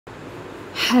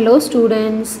Hello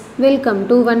students, welcome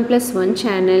to 1+1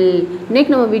 channel.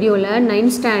 இன்னைக்கு நம்ம வீடியோல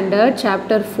 9th standard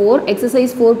chapter 4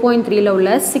 exercise 4.3 ல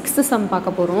உள்ள 6th sum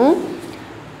பார்க்க போறோம்.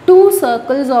 Two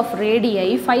circles of radii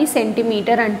 5 cm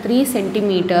and 3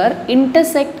 cm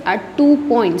intersect at 2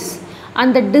 points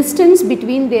and the distance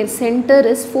between their center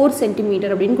is 4 cm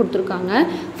அப்படினு கொடுத்திருக்காங்க.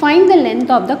 Find the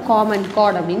length of the common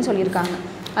chord அப்படினு சொல்லிருக்காங்க.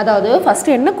 அதாவது first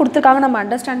என்ன கொடுத்திருக்காங்க நம்ம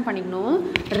அண்டர்ஸ்டாண்ட் பண்ணிக்கணும்.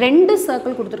 ரெண்டு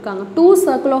சர்க்கிள் கொடுத்திருக்காங்க. 2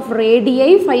 circle of radii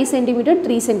 5 cm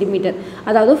 3 cm.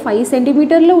 அதாவது 5 cm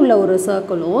ல உள்ள ஒரு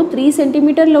சர்க்கிளும் 3 cm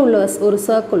ல உள்ள ஒரு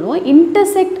சர்க்கிளும்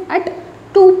intersect at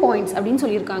 2 points அப்படினு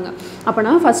சொல்லிருக்காங்க.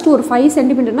 அப்பனா ஃபர்ஸ்ட் ஒரு 5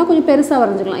 cm னா கொஞ்சம் பெருசா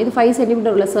வரைஞ்சிக்கலாம். இது 5 cm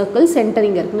உள்ள சர்க்கிள் சென்டர்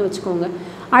இங்க இருக்குன்னு வெச்சுக்கோங்க.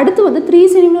 அடுத்து வந்து 3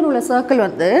 cm உள்ள சர்க்கிள்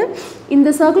வந்து இந்த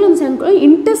சர்க்கிளும் சென்டரும்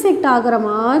intersect ஆகுற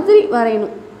மாதிரி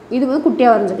வரையணும். இது வந்து குட்டியா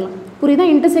வரைஞ்சிக்கலாம். புரியுதா?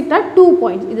 intersect at 2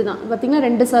 points. இதுதான் பாத்தீங்கன்னா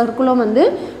ரெண்டு சர்க்கிளும் வந்து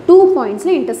 2 pointsல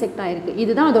intersect ஆயிருக்கு.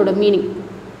 இதுதான் அதோட மீனிங்.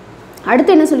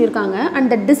 அடுத்து என்ன சொல்லிருக்காங்க? and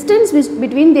the distance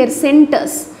between their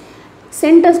centers.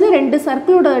 centersல ரெண்டு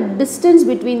சர்க்கிளோட distance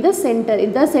between the center.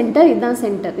 இதுதான் சென்டர், இதுதான்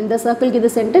சென்டர். இந்த சர்க்கிளுக்கு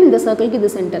இது சென்டர், இந்த சர்க்கிளுக்கு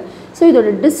இது சென்டர். சோ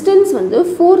இதோட distance வந்து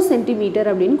 4 cm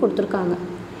அப்படினு கொடுத்திருக்காங்க.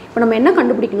 இப்போ நம்ம என்ன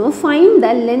கண்டுபிடிக்கணும்? find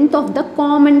the length of the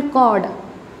common chord.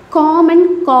 Common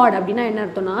card அப்படின்னா என்ன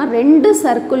அர்த்தம்னா ரெண்டு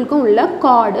சர்க்கிளுக்கும் உள்ள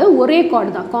கார்டு ஒரே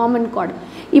கார்டு தான், காமன் கார்டு.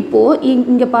 இப்போது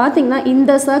இங்கே பார்த்தீங்கன்னா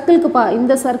இந்த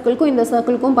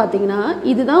சர்க்கிளுக்கும் பார்த்தீங்கன்னா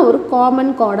இதுதான் ஒரு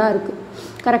காமன் கார்டாக இருக்குது.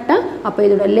 கரெக்டாக? அப்போ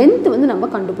இதோட லென்த் வந்து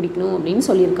நம்ம கண்டுபிடிக்கணும் அப்படின்னு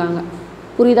சொல்லியிருக்காங்க.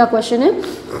 புரியுதா கொஷனு?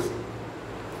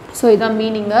 ஸோ இதான்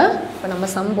மீனிங்கு. இப்போ நம்ம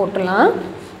சம் போட்டுடலாம்.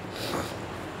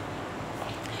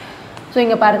 ஸோ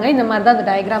இங்கே பாருங்கள், இந்த மாதிரி தான் அந்த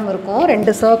டயக்ராம் இருக்கும்.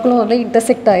 ரெண்டு சர்க்கிளும் வந்து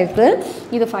இன்டர்செக்ட் ஆகிருக்கு.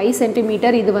 இது 5 cm,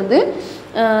 இது வந்து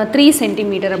 3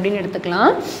 cm அப்படின்னு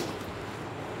எடுத்துக்கலாம்.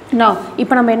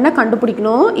 இப்போ நம்ம என்ன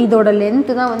கண்டுபிடிக்கணும்? இதோட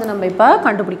லென்த்து தான் வந்து நம்ம இப்போ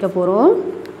கண்டுபிடிக்க போகிறோம்.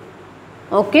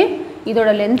 ஓகே,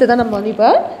 இதோட லென்த்து தான் நம்ம வந்து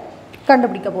இப்போ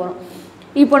கண்டுபிடிக்க போகிறோம்.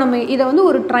 இப்போ நம்ம இதை வந்து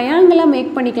ஒரு ட்ரையாங்கிளாக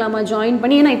மேக் பண்ணிக்கலாமா ஜாயின்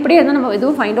பண்ணி? ஏன்னா இப்படியே இருந்தால் நம்ம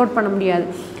எதுவும் ஃபைண்ட் அவுட் பண்ண முடியாது.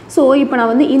 ஸோ இப்போ நான்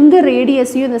வந்து இந்த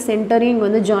ரேடியஸையும் இந்த சென்டரையும் இங்கே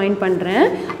வந்து ஜாயின் பண்ணுறேன்.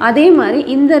 அதே மாதிரி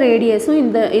இந்த ரேடியஸும்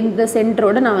இந்த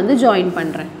சென்டரோடு நான் வந்து ஜாயின்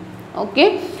பண்ணுறேன். ஓகே,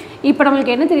 இப்போ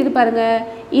நம்மளுக்கு என்ன தெரியுது பாருங்கள்,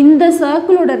 இந்த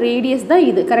சர்க்கிளோட ரேடியஸ் தான்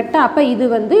இது. கரெக்டாக? அப்போ இது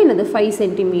வந்து என்னது 5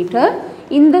 cm.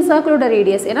 இந்த சர்க்கிளோட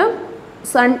ரேடியஸ் ஏன்னா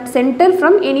centre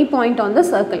from any point on the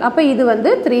circle. அப்போ இது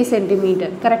வந்து 3 cm.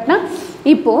 கரெக்டாக?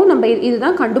 இப்போது நம்ம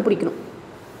இதுதான் கண்டுபிடிக்கணும்.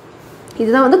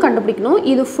 இதுதான் வந்து கண்டுபிடிக்கணும்.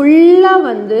 இது ஃபுல்லாக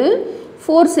வந்து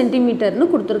 4 cm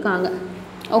கொடுத்துருக்காங்க.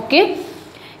 ஓகே,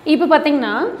 இப்போ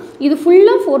பார்த்தீங்கன்னா இது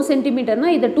ஃபுல்லாக 4 cm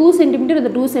இது 2 cm,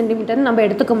 இது 2 cm நம்ம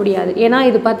எடுத்துக்க முடியாது. ஏன்னா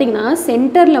இது பார்த்தீங்கன்னா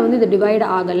சென்டரில் வந்து இது டிவைட்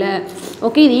ஆகலை.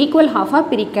 ஓகே, இது ஈக்குவல் ஹாஃபாக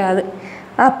பிரிக்காது.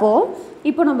 அப்போது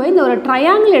இப்போ நம்ம இந்த ஒரு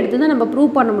ட்ரையாங்கிள் எடுத்து தான் நம்ம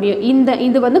ப்ரூவ் பண்ண முடியும்.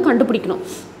 இது வந்து கண்டுபிடிக்கணும்.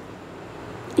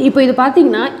 இப்போ இது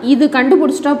பார்த்தீங்கன்னா இது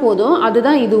கண்டுபிடிச்சிட்டா போதும்,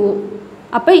 அதுதான் இதுவும்.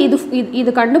 அப்போ இது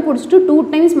கண்டுபிடிச்சிட்டு 2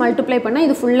 times மல்டிப்ளை பண்ணால்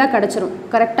இது ஃபுல்லாக கிடச்சிரும்.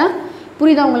 கரெக்டாக?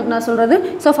 புரியுதா உங்களுக்கு நான் சொல்கிறது?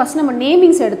 ஸோ ஃபஸ்ட் நம்ம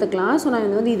நேமிங்ஸ் எடுத்துக்கலாம். ஸோ நான்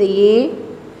வந்து இதை ஏ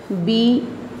பி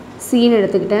சின்னு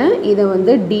எடுத்துக்கிட்டேன், இதை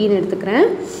வந்து டின்னு எடுத்துக்கிறேன்.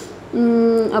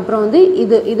 அப்புறம் வந்து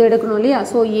இது எடுக்கணும் இல்லையா?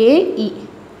 So AE.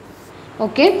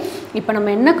 ஓகே, இப்போ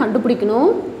நம்ம என்ன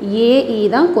கண்டுபிடிக்கணும்? ஏஇ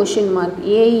தான் கொஷின் மார்க்.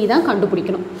 ஏஇ தான்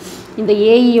கண்டுபிடிக்கணும். இந்த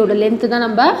ஏஇயோட லென்த்து தான்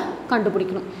நம்ம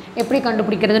கண்டுபிடிக்கணும். எப்படி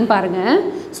கண்டுபிடிக்கிறதுன்னு பாருங்கள்.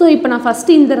 ஸோ இப்போ நான்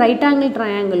ஃபஸ்ட்டு இந்த ரைட் ஆங்கிள்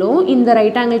ட்ரையாங்கிளும் இந்த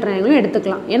ரைட் ஆங்கிள் ட்ரையாங்கிளும்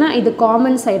எடுத்துக்கலாம். ஏன்னா இது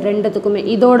காமன் சைடு ரெண்டுத்துக்குமே.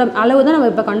 இதோட அளவு தான்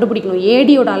நம்ம இப்போ கண்டுபிடிக்கணும்.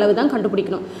 ஏடியோட அளவு தான்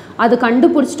கண்டுபிடிக்கணும். அது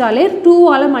கண்டுபிடிச்சிட்டாலே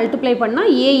 2ஆல் மல்டிப்ளை பண்ணால்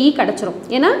ஏஇ கிடச்சிரும்.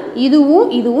 ஏன்னா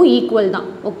இதுவும் ஈக்குவல் தான்.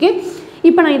 ஓகே,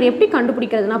 இப்போ நான் இதை எப்படி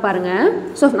கண்டுபிடிக்கிறதுனா பாருங்கள்.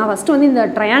 ஸோ நான் ஃபஸ்ட்டு வந்து இந்த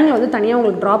ட்ரையாங்கிள் வந்து தனியாக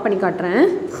உங்களுக்கு ட்ரா பண்ணி காட்டுறேன்.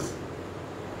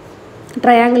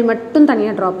 ட்ரையாங்கிள் மட்டும்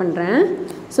தனியாக ட்ரா பண்ணுறேன்.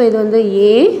 ஸோ இது வந்து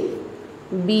ஏ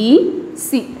பி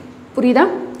சி. புரியுதா?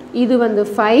 இது வந்து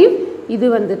 5, இது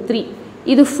வந்து 3,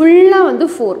 இது ஃபுல்லாக வந்து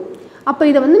 4. அப்போ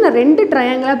இதை வந்து நான் ரெண்டு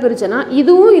ட்ரையாங்கிளாக பிரித்தேன்னா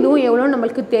இதுவும் எவ்வளோன்னு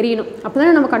நம்மளுக்கு தெரியணும். அப்போ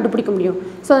தானே நம்ம கண்டுபிடிக்க முடியும்.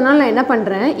 ஸோ அதனால் நான் என்ன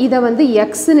பண்ணுறேன், இதை வந்து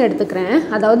எக்ஸ்ன்னு எடுத்துக்கிறேன்.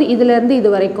 அதாவது இதிலேருந்து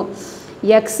இது வரைக்கும்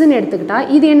எக்ஸ்ன்னு எடுத்துக்கிட்டால்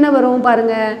இது என்ன வரும்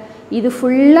பாருங்கள், இது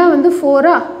ஃபுல்லாக வந்து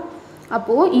 4ஆ.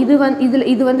 அப்போது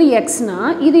இது வந்து எக்ஸ்னா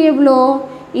இது எவ்வளோ?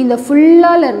 இந்த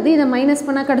ஃபுல்லாலேருந்து இதை மைனஸ்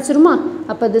பண்ணால் கிடச்சிருமா?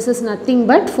 அப்போ this is nothing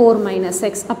but 4 -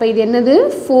 x. அப்போ இது என்னது?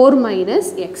 4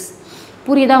 - x.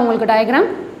 புரியுதா உங்களுக்கு டயக்ராம்?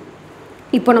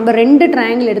 இப்போ நம்ம ரெண்டு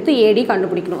ட்ரையாங்கிள் எடுத்து ஏடி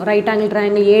கண்டுபிடிக்கணும். Right angle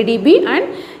triangle ATP and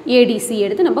ADC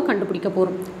எடுத்து நம்ம கண்டுபிடிக்க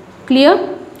போகிறோம். கிளியர்?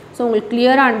 ஸோ உங்களுக்கு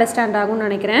கிளியராக அண்டர்ஸ்டாண்ட் ஆகும்னு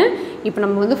நினைக்கிறேன். இப்போ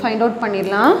நம்ம வந்து ஃபைண்ட் அவுட்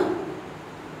பண்ணிடலாம்.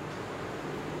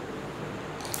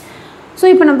 ஸோ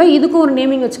இப்போ நம்ம இதுக்கும் ஒரு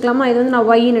நேமிங் வச்சுக்கலாமா? இது வந்து நான்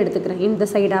ஒய்ன்னு எடுத்துக்கிறேன் இந்த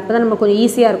சைடு. அப்போ தான் நம்ம கொஞ்சம்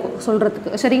ஈஸியாக இருக்கும்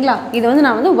சொல்கிறதுக்கு. சரிங்களா? இது வந்து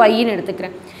நான் வந்து ஒய்ன்னு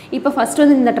எடுத்துக்கிறேன். இப்போ ஃபஸ்ட்டு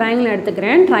வந்து இந்த ட்ரையாங்கிள்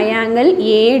எடுத்துக்கிறேன். Triangle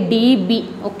ATP.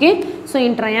 Okay, so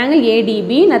in triangle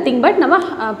ATP nothing but நம்ம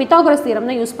பித்தாகரஸ் தியரம்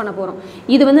தான் யூஸ் பண்ண போகிறோம்.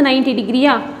 இது வந்து 90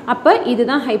 டிகிரியா, அப்போ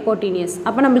இதுதான் ஹைப்போட்டீனியஸ்.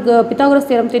 அப்போ நம்மளுக்கு பித்தாகரஸ்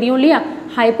தியரம் தெரியும் இல்லையா,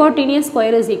 hypotenuse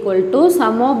square is equal to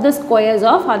some of the squares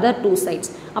of other two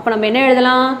sides. அப்போ நம்ம என்ன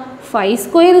எழுதலாம், 5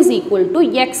 square is equal to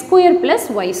X square plus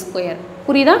Y square.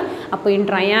 புரியுதா? அப்போ இன்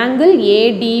ட்ரையாங்கிள்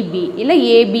ஏடிபி இல்லை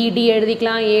ஏபிடி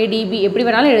எழுதிக்கலாம், ஏடிபி எப்படி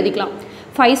வேணாலும் எழுதிக்கலாம்.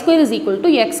 5 square is equal to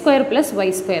X square plus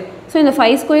Y square. So இந்த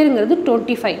 5 ஸ்கொயருங்கிறது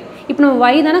 25. இப்போ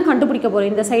நம்ம y தானே கண்டுபிடிக்க போகிறோம்,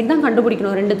 இந்த சைடு தான்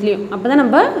கண்டுபிடிக்கணும் ரெண்டுத்துலேயும், அப்போ தான்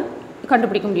நம்ம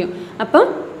கண்டுபிடிக்க முடியும். அப்போ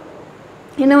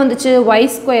என்ன வந்துச்சு, ஒய்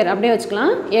ஸ்கொயர் அப்படியே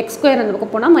வச்சுக்கலாம், எக்ஸ் ஸ்கொயர் அந்த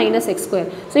பக்கம் போனால் மைனஸ் எக்ஸ் ஸ்கொயர்.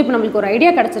 ஸோ இப்போ நம்மளுக்கு ஒரு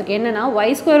ஐடியா கிடச்சிருக்கு என்னென்னா,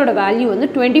 ஒய் ஸ்கொயரோட வேல்யூ வந்து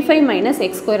 25 மைனஸ்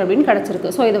எக்ஸ் ஸ்கொயர் அப்படின்னு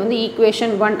கிடச்சிருக்கு. ஸோ இதை வந்து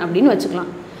ஈக்குவேஷன் 1 அப்படின்னு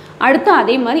வச்சுக்கலாம். அடுத்து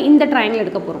அதே மாதிரி இந்த ட்ரையாங்கிள்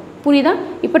எடுக்க போகிறோம். புரியுதா?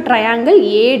 இப்போ ட்ரையாங்கிள்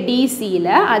ஏடிசியில்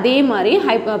அதே மாதிரி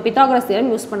பித்தாகரஸ் தியரம்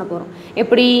யூஸ் பண்ண போகிறோம்.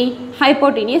 எப்படி,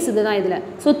 ஹைப்போட்டீனியஸ் இதுதான் இதில்.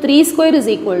 So 3 square is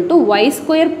equal to Y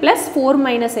square plus 4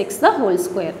 minus X the whole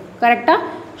square. கரெக்டாக?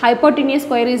 Hypotenuse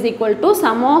square is equal to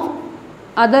some of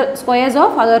other squares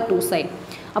of other two side.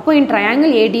 அப்போ இன்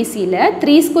triangle ஏடிசியில்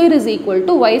 3 square is equal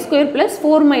to Y square plus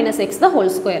 4 minus X the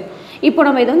whole square. இப்போ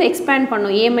நம்ம இதை வந்து expand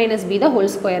பண்ணோம், a minus be the whole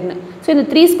ஸ்கொயர்னு. So இந்த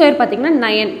 3 square பார்த்திங்கன்னா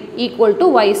 9 equal to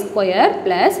Y square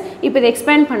plus இப்போ இதை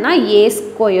எக்ஸ்பேண்ட் பண்ணால் ஏ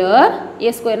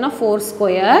ஸ்கொயர்னால் 4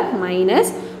 square minus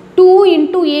 2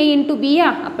 into A into பியா,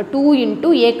 அப்போ 2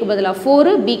 இன்ட்டு ஏக்கு பதிலாக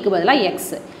 4, பிக்கு பதிலாக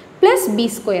எக்ஸ் ப்ளஸ் பி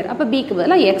ஸ்கொயர், அப்போ பிக்கு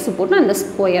பதிலாக எக்ஸ் போட்டு அந்த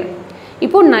ஸ்கொயர்.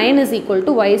 இப்போது 9 is equal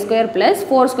to Y square plus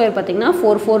 4 square பார்த்திங்கன்னா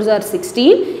 4 4s are 16,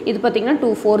 இது பார்த்திங்கன்னா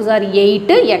 2 4s are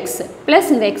 8 எக்ஸ்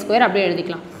ப்ளஸ் இந்த எக்ஸ் ஸ்கொயர் அப்படியே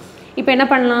எழுதிக்கலாம். இப்போ என்ன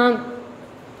பண்ணலாம்,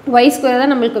 ஒய் ஸ்கொயர்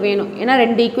தான் நம்மளுக்கு வேணும், ஏன்னா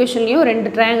ரெண்டு ஈக்குவேஷன்லையும் ரெண்டு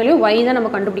ட்ரையாங்கிலையும் ஒய் தான் நம்ம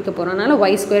கண்டுபிடிக்க போகிறோம், அதனால்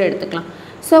ஒய் ஸ்கொயர் எடுத்துக்கலாம்.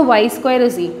 So Y square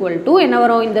is equal to என்ன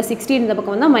வரும், இந்த 16 இந்த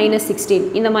பக்கம் வந்தால் மைனஸ் 16,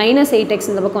 இந்த மைனஸ் 8x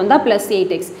இந்த பக்கம் வந்தால் ப்ளஸ்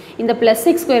 8x, இந்த ப்ளஸ்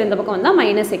எக்ஸ் ஸ்கொயர் இந்த பக்கம் வந்தால்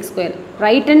minus X square.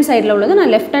 Right hand சைடில் உள்ளது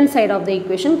நான் left hand side of the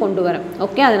equation கொண்டு வரேன்.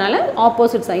 ஓகே, அதனால்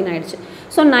ஆப்போசிட் சைன் ஆயிடுச்சு.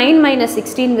 So 9 minus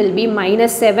 16 will be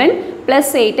minus 7 plus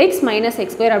 8x minus x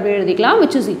square அப்படி எழுதிக்கலாம்,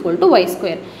 which is equal to y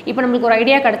square. இப்போ நம்மளுக்கு ஒரு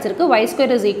ஐடியா கிடச்சிருக்கு, y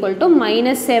square is equal to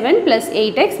minus 7 plus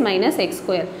 8x minus x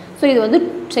square. So இது வந்து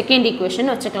second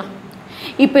equation வச்சுக்கலாம்.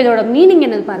 இப்போ இதோட மீனிங்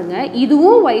என்னது பாருங்கள்,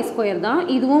 இதுவும் y square தான்,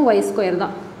 இதுவும் y square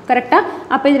தான். கரெக்டாக?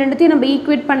 அப்போ இது ரெண்டுத்தையும் நம்ம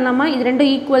ஈக்குவேட் பண்ணலாமா, இது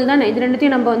ரெண்டும் ஈக்குவல் தானே, இது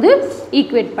ரெண்டுத்தையும் நம்ம வந்து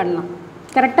ஈக்குவேட் பண்ணலாம்.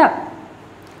 கரெக்டாக?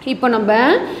 இப்போ நம்ம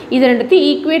இது ரெண்டுத்தையும்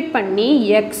ஈக்குவேட் பண்ணி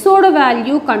எக்ஸோட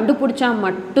வேல்யூ கண்டுபிடிச்சா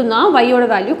மட்டும்தான் ஒய்யோட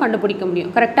வேல்யூ கண்டுபிடிக்க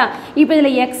முடியும். கரெக்டாக? இப்போ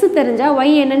இதில் எக்ஸ் தெரிஞ்சால்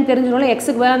ஒய் என்னன்னு தெரிஞ்சுக்கணும்,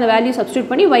 எக்ஸுக்கு வேறு அந்த வேல்யூ சப்ஸ்டியூட்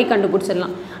பண்ணி ஒய்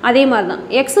கண்டுபிடிச்சிடலாம். அதே மாதிரி தான்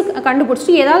எக்ஸு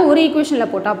கண்டுபிடிச்சிட்டு ஏதாவது ஒரு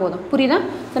ஈக்குவேஷனில் போட்டால் போதும். புரியுதா?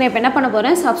 ஸோ நான் இப்போ என்ன பண்ண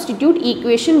போகிறேன், சப்ஸ்டிடியூட்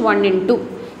ஈக்குவேஷன் 1 and 2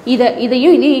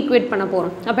 இதையும் ஈக்குவேட் பண்ண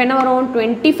போகிறோம். அப்போ என்ன வரும்,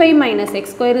 25 minus x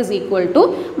square is equal to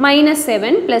minus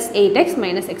 7 plus 8x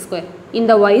minus x square.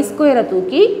 இந்த y ஸ்கொயரை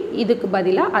தூக்கி இதுக்கு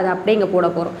பதிலாக அதை அப்படியே இங்கே போட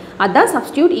போகிறோம். அதான்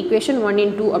சப்ஸ்டியூட் ஈக்குவேஷன் 1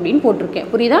 and 2 அப்படின்னு போட்டிருக்கேன்.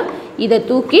 புரியுதா? இதை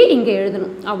தூக்கி இங்கே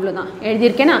எழுதணும், அவ்வளோதான்.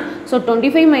 எழுதியிருக்கேனா? So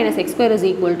 25 minus x square is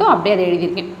equal to அப்படியே அதை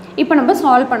எழுதியிருக்கேன். இப்போ நம்ம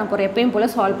சால்வ் பண்ண போகிறோம், எப்பயும் போல்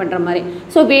சால்வ் பண்ணுற மாதிரி.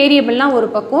 ஸோ வேரியபிள்லாம் ஒரு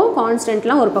பக்கம்,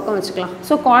 கான்ஸ்டன்ட்லாம் ஒரு பக்கம் வச்சுக்கலாம்.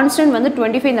 ஸோ கான்ஸ்டன்ட் வந்து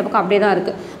 25 இந்த பக்கம் அப்படியே தான்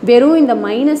இருக்குது, வெறும் இந்த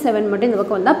 -7 மட்டும் இந்த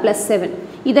பக்கம் வந்தால் +7.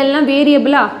 இதெல்லாம்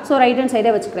வேரியபிளா, ஸோ ரைட் ஹேண்ட்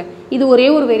சைடே வச்சுக்கிறேன். இது ஒரே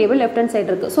ஒரு வேரியபிள் லெஃப்ட் ஹேண்ட் சைடு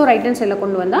இருக்குது. ஸோ ரைட் ஹேண்ட் சைடில்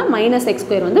கொண்டு வந்தால் மைனஸ் எக்ஸ்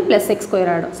ஸ்கொயர் வந்து ப்ளஸ் எக்ஸ் ஸ்கொயர்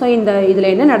ஆகிடும். ஸோ இந்த இதில்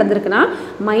என்ன நடந்திருக்குன்னா,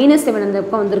 -7 இந்த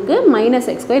பக்கம் வந்திருக்கு, மைனஸ்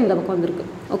எக்ஸ் ஸ்கொயர் இந்த பக்கம் வந்திருக்கு.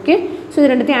 ஓகே, ஸோ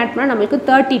இது ரெண்டுத்தையும் ஆட் பண்ணால் நம்மளுக்கு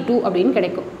 32 அப்படின்னு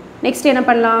கிடைக்கும். நெக்ஸ்ட் என்ன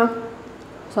பண்ணலாம்,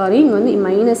 சாரி இங்கே வந்து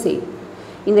 -8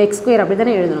 இந்த எக்ஸ் ஸ்கொயர் அப்படி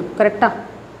தானே எழுதணும். கரெக்டாக?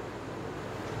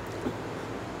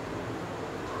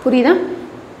 புரியுதா?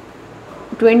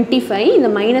 25 இந்த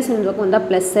மைனஸ் இந்த பக்கம் வந்தால்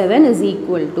 +7 is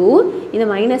equal to இந்த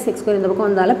மைனஸ் எக்ஸ் ஸ்கொயர் இந்த பக்கம்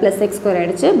வந்தால் ப்ளஸ் எக்ஸ் ஸ்கொயர்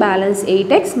ஆகிடுச்சு, balance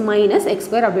 8x minus X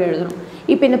square அப்படி எழுதணும்.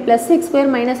 இப்போ இந்த plus X square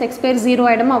minus X square 0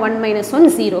 ஆகிடுமா, 1 - 1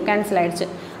 0 cancel ஆகிடுச்சு.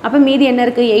 அப்போ மீதி என்ன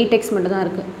இருக்குது, 8x மட்டும் தான்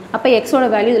இருக்குது. அப்போ எக்ஸோட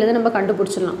வேல்யூ இதில் நம்ம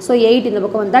கண்டுபிடிச்சிடலாம். ஸோ 8 இந்த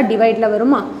பக்கம் வந்தால் டிவைடில்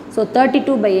வருமா, so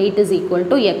 32/8 is equal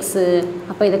to x.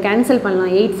 அப்போ இதை கேன்சல்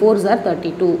பண்ணலாம், 8 4s are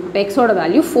 32. அப்போ எக்ஸோட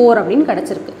வேல்யூ 4 அப்படின்னு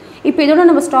கிடச்சிருக்கு. இப்போ இதோட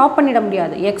நம்ம ஸ்டாப் பண்ணிட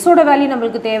முடியாது, எக்ஸோட வேல்யூ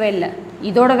நம்மளுக்கு தேவையில்லை,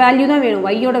 இதோட வேல்யூ தான் வேணும்,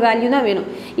 ஒய்யோட வேல்யூ தான் வேணும்.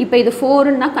 இப்போ இது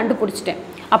 4ன்னு நான் கண்டுபிடிச்சிட்டேன்.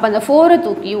 அப்போ அந்த 4ஐ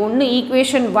தூக்கி ஒன்று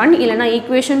ஈக்குவேஷன் 1 இல்லைனா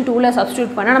ஈக்குவேஷன் 2ல்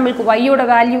சப்ஸ்டியூட் பண்ணால் நம்மளுக்கு ஒய்யோட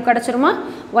வேல்யூ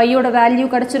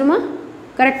கிடச்சிருமா,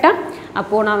 கரெக்டாக?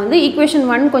 அப்போது நான் வந்து ஈக்குவேஷன்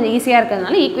 1 கொஞ்சம் ஈஸியாக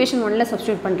இருக்கிறதுனால ஈக்குவேஷன் 1ல்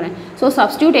சப்ஸ்டியூட் பண்ணுறேன். ஸோ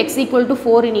சப்ஸ்டியூட் x =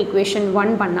 4 இன் ஈக்குவேஷன்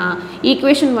 1 பண்ணால்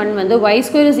ஈக்குவேஷன் 1 வந்து y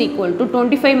square is equal to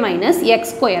 25 minus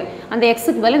x square. அந்த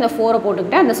எக்ஸுக்கு பதில் இந்த 4ஐ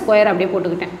போட்டுக்கிட்டேன், அந்த ஸ்கொயர் அப்படியே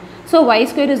போட்டுக்கிட்டேன். So y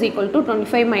square is equal to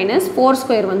 25 minus 4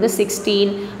 square வந்து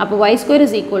 16. அப்போ y square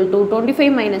is equal to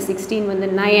 25 minus 16 வந்து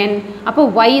 9. அப்போ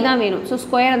y தான் வேணும். ஸோ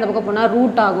ஸ்கொயர் அந்த பக்கம் போனால்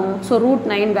ரூட் ஆகும். ஸோ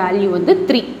 √9 வேல்யூ வந்து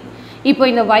 3. இப்போ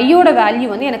இந்த ஒய்யோட வேல்யூ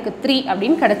வந்து எனக்கு 3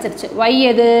 அப்படின்னு கிடச்சிருச்சு. ஒய்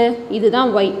எது, இதுதான்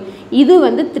ஒய், இது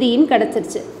வந்து 3ன்னு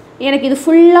கிடச்சிருச்சு. எனக்கு இது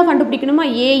ஃபுல்லாக கண்டுபிடிக்கணுமா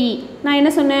ஏஇ நான்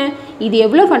என்ன சொன்னேன் இது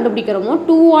எவ்வளோ கண்டுபிடிக்கிறோமோ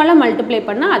 2ஆல் மல்டிப்ளை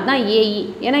பண்ணால் அதுதான் ஏஇ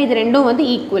ஏன்னா இது ரெண்டும் வந்து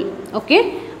ஈக்குவல் ஓகே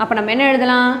அப்போ நம்ம என்ன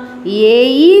எழுதலாம் AE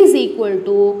is equal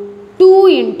to 2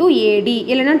 into AD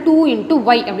இல்லைனா 2 into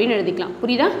Y அப்படின்னு எழுதிக்கலாம்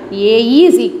புரியுதா AE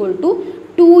is equal to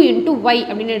 2 into Y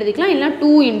அப்படின்னு எழுதிக்கலாம் இல்லைனா 2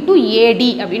 into AD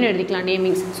அப்படின்னு எழுதிக்கலாம்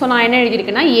நேமிங்ஸ் ஸோ நான் என்ன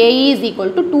எழுதியிருக்கேன்னா AE is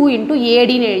equal to 2 into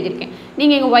ADன்னு எழுதியிருக்கேன்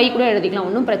நீங்கள் எங்கள் Y கூட எழுதிக்கலாம்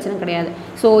ஒன்றும் பிரச்சனை கிடையாது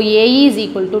so AE is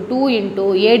equal to 2 into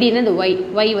ADன்னு அது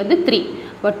Y வந்து 3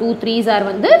 இப்போ 2 3s are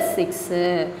வந்து 6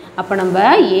 அப்போ நம்ம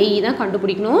ஏஇ தான்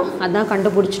கண்டுபிடிக்கணும் அதான்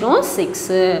கண்டுபிடிச்சிட்டோம்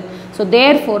 6 so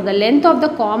therefore the length of the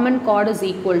common card is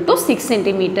equal to 6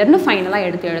 சென்டிமீட்டர்னு ஃபைனலாக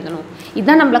எடுத்து எழுதணும்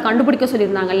இதுதான் நம்மளை கண்டுபிடிக்க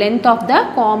சொல்லியிருந்தாங்க length of the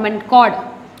common card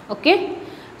okay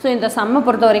so இந்த சம்மை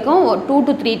பொறுத்த வரைக்கும் 2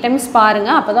 to 3 times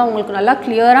பாருங்கள் அப்போ தான் உங்களுக்கு நல்லா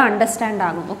கிளியராக அண்டர்ஸ்டாண்ட்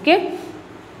ஆகும் ஓகே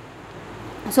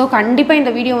ஸோ கண்டிப்பாக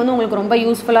இந்த வீடியோ வந்து உங்களுக்கு ரொம்ப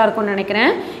யூஸ்ஃபுல்லாக இருக்கும்னு நினைக்கிறேன்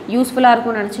யூஸ்ஃபுல்லாக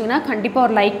இருக்கும்னு நினச்சிங்கன்னா கண்டிப்பாக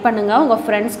ஒரு லைக் பண்ணுங்கள் உங்கள்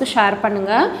ஃப்ரெண்ட்ஸ்க்கு ஷேர்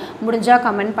பண்ணுங்கள் முடிஞ்சால்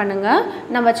கமெண்ட் பண்ணுங்கள்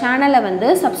நம்ம சேனலை வந்து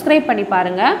சப்ஸ்கிரைப் பண்ணி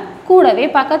பாருங்கள் கூடவே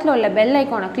பக்கத்தில் உள்ள பெல்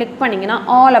ஐக்கானை கிளிக் பண்ணிங்கன்னா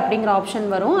ஆல் அப்படிங்கிற ஆப்ஷன்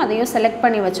வரும் அதையும் செலக்ட்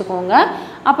பண்ணி வச்சுக்கோங்க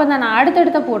அப்போ தான் நான்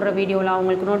அடுத்தடுத்த போடுற வீடியோவில்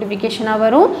உங்களுக்கு நோட்டிஃபிகேஷனாக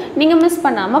வரும் நீங்கள் மிஸ்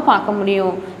பண்ணாமல் பார்க்க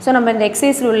முடியும் ஸோ நம்ம இந்த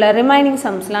எக்ஸசைஸில் உள்ள ரிமைனிங்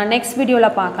சம்ஸ்லாம் நெக்ஸ்ட்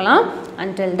வீடியோவில் பார்க்கலாம்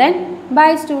until then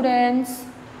bye students